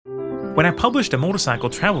When I published a motorcycle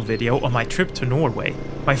travel video on my trip to Norway,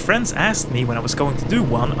 my friends asked me when I was going to do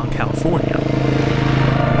one on California.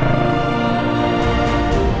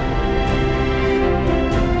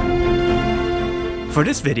 For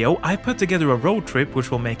this video, I put together a road trip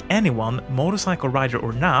which will make anyone, motorcycle rider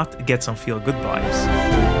or not, get some feel-good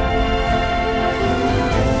vibes.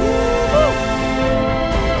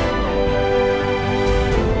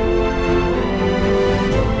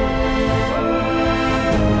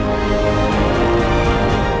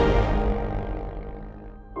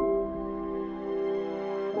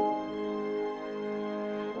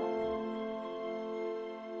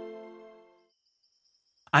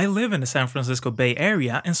 I live in the San Francisco Bay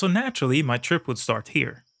Area, and so naturally my trip would start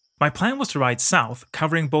here. My plan was to ride south,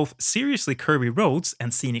 covering both seriously curvy roads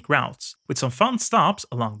and scenic routes, with some fun stops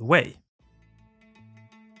along the way.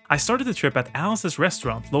 I started the trip at Alice's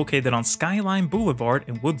restaurant located on Skyline Boulevard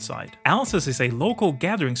in Woodside. Alice's is a local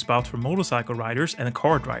gathering spot for motorcycle riders and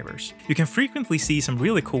car drivers. You can frequently see some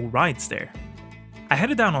really cool rides there. I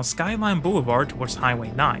headed down on Skyline Boulevard towards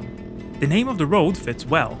Highway 9. The name of the road fits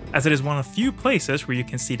well, as it is one of few places where you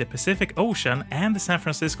can see the Pacific Ocean and the San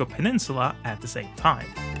Francisco Peninsula at the same time.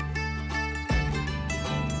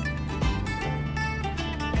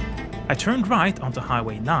 I turned right onto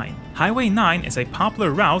Highway 9. Highway 9 is a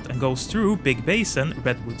popular route and goes through Big Basin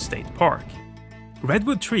Redwood State Park.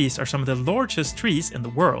 Redwood trees are some of the largest trees in the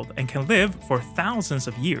world and can live for thousands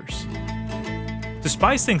of years. To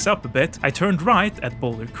spice things up a bit, I turned right at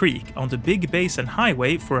Boulder Creek onto Big Basin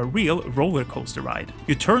Highway for a real roller coaster ride.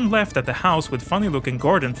 You turn left at the house with funny looking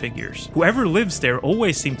garden figures. Whoever lives there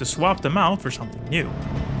always seems to swap them out for something new.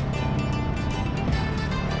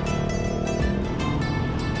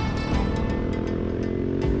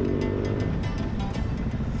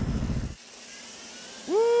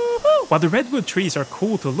 While the redwood trees are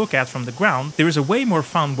cool to look at from the ground, there is a way more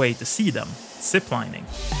fun way to see them: ziplining.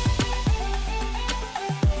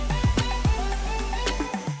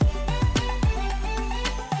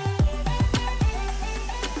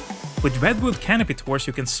 With redwood canopy tours,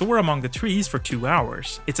 you can soar among the trees for 2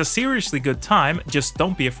 hours. It's a seriously good time, just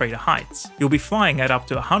don't be afraid of heights. You'll be flying at up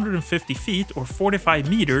to 150 feet or 45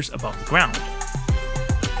 meters above the ground.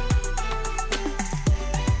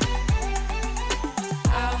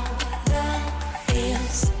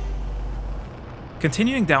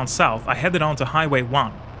 Continuing down south, I headed on to Highway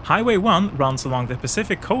 1. Highway 1 runs along the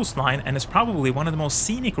Pacific coastline and is probably one of the most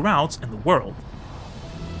scenic routes in the world.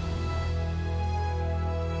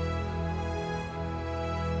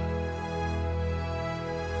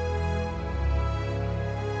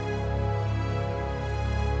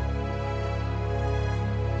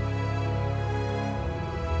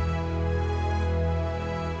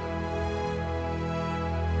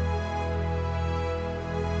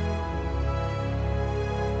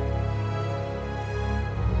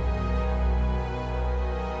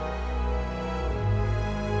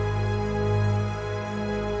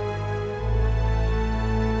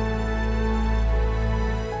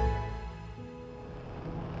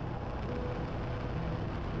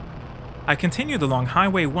 I continued along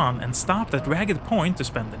Highway 1 and stopped at Ragged Point to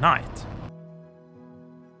spend the night.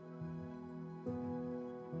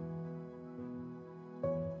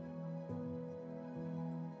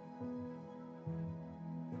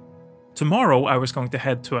 Tomorrow I was going to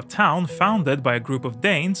head to a town founded by a group of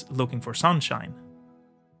Danes looking for sunshine.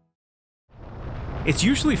 It's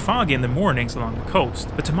usually foggy in the mornings along the coast,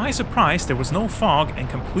 but to my surprise there was no fog and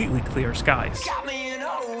completely clear skies.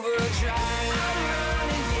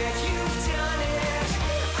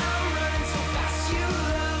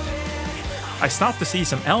 I stopped to see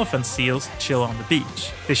some elephant seals chill on the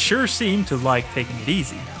beach. They sure seem to like taking it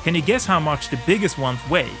easy. Can you guess how much the biggest ones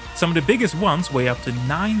weigh? Some of the biggest ones weigh up to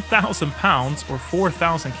 9,000 pounds or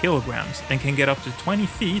 4,000 kilograms and can get up to 20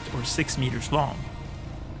 feet or 6 meters long.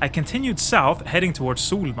 I continued south heading towards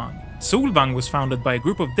Solvang. Solvang was founded by a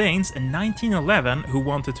group of Danes in 1911 who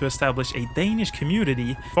wanted to establish a Danish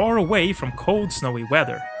community far away from cold, snowy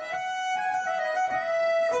weather.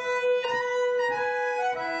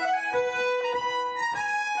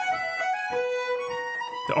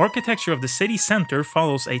 The architecture of the city center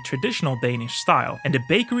follows a traditional Danish style, and the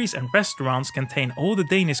bakeries and restaurants contain all the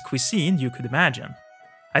Danish cuisine you could imagine.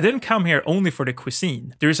 I didn't come here only for the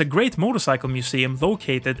cuisine. There is a great motorcycle museum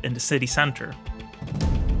located in the city center.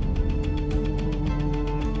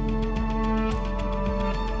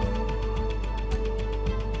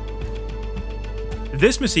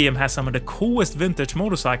 This museum has some of the coolest vintage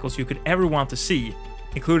motorcycles you could ever want to see,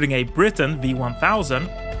 including a Britain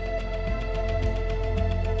V1000,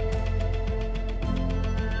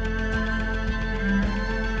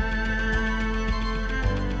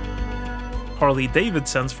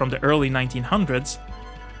 Harley-Davidsons from the early 1900s,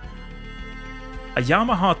 a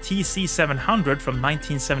Yamaha TC700 from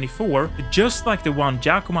 1974, just like the one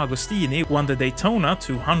Giacomo Agostini won the Daytona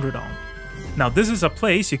 200 on. Now this is a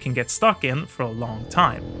place you can get stuck in for a long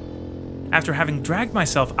time. After having dragged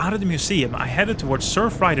myself out of the museum, I headed towards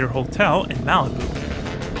Surfrider Hotel in Malibu.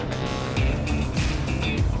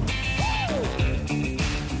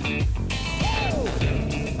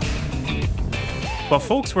 While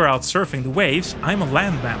folks were out surfing the waves, I'm a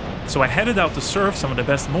land mammal, so I headed out to surf some of the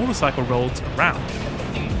best motorcycle roads around.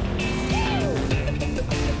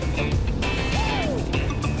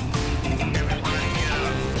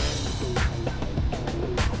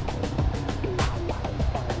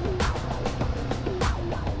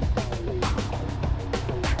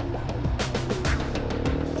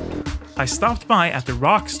 I stopped by at the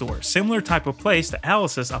Rock Store, similar type of place to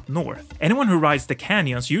Alice's up north. Anyone who rides the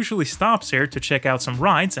canyons usually stops here to check out some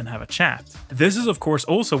rides and have a chat. This is of course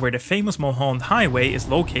also where the famous Mulholland Highway is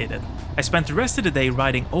located. I spent the rest of the day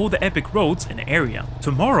riding all the epic roads in the area.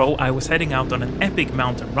 Tomorrow I was heading out on an epic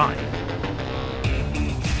mountain ride.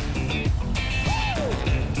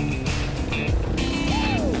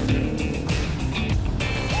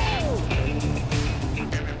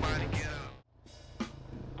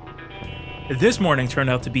 This morning turned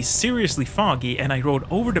out to be seriously foggy and I rode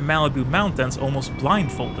over the Malibu mountains almost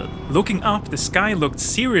blindfolded. Looking up, the sky looked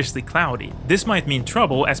seriously cloudy. This might mean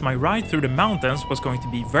trouble as my ride through the mountains was going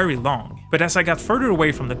to be very long. But as I got further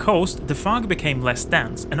away from the coast, the fog became less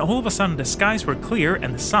dense and all of a sudden the skies were clear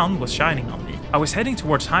and the sun was shining on me. I was heading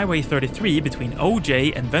towards Highway 33 between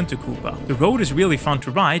OJ and Ventucupa. The road is really fun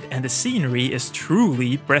to ride and the scenery is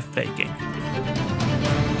truly breathtaking.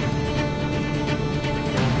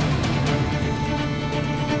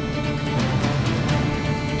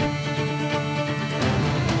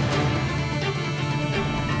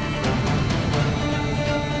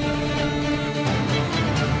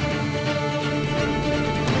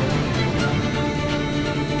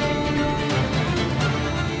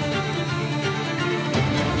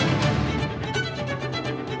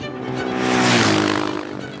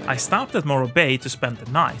 I stopped at Morro Bay to spend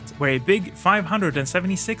the night, where a big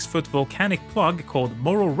 576-foot volcanic plug called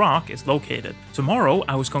Morro Rock is located. Tomorrow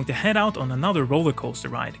I was going to head out on another roller coaster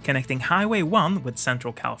ride, connecting Highway 1 with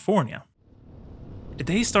Central California. The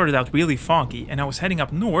day started out really foggy and I was heading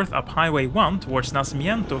up north up Highway 1 towards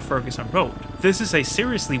Nacimiento Ferguson Road. This is a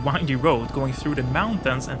seriously windy road going through the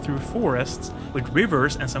mountains and through forests with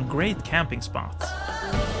rivers and some great camping spots.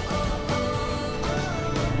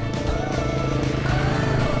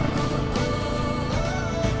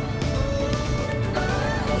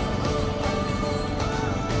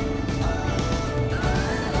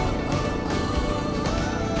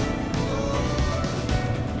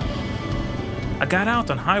 I got out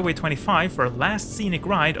on Highway 25 for a last scenic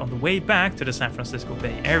ride on the way back to the San Francisco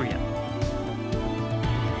Bay Area.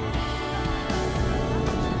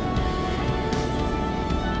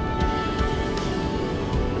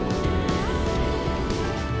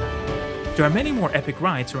 There are many more epic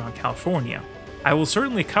rides around California. I will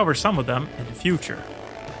certainly cover some of them in the future.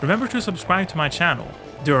 Remember to subscribe to my channel.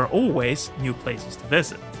 There are always new places to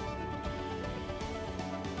visit.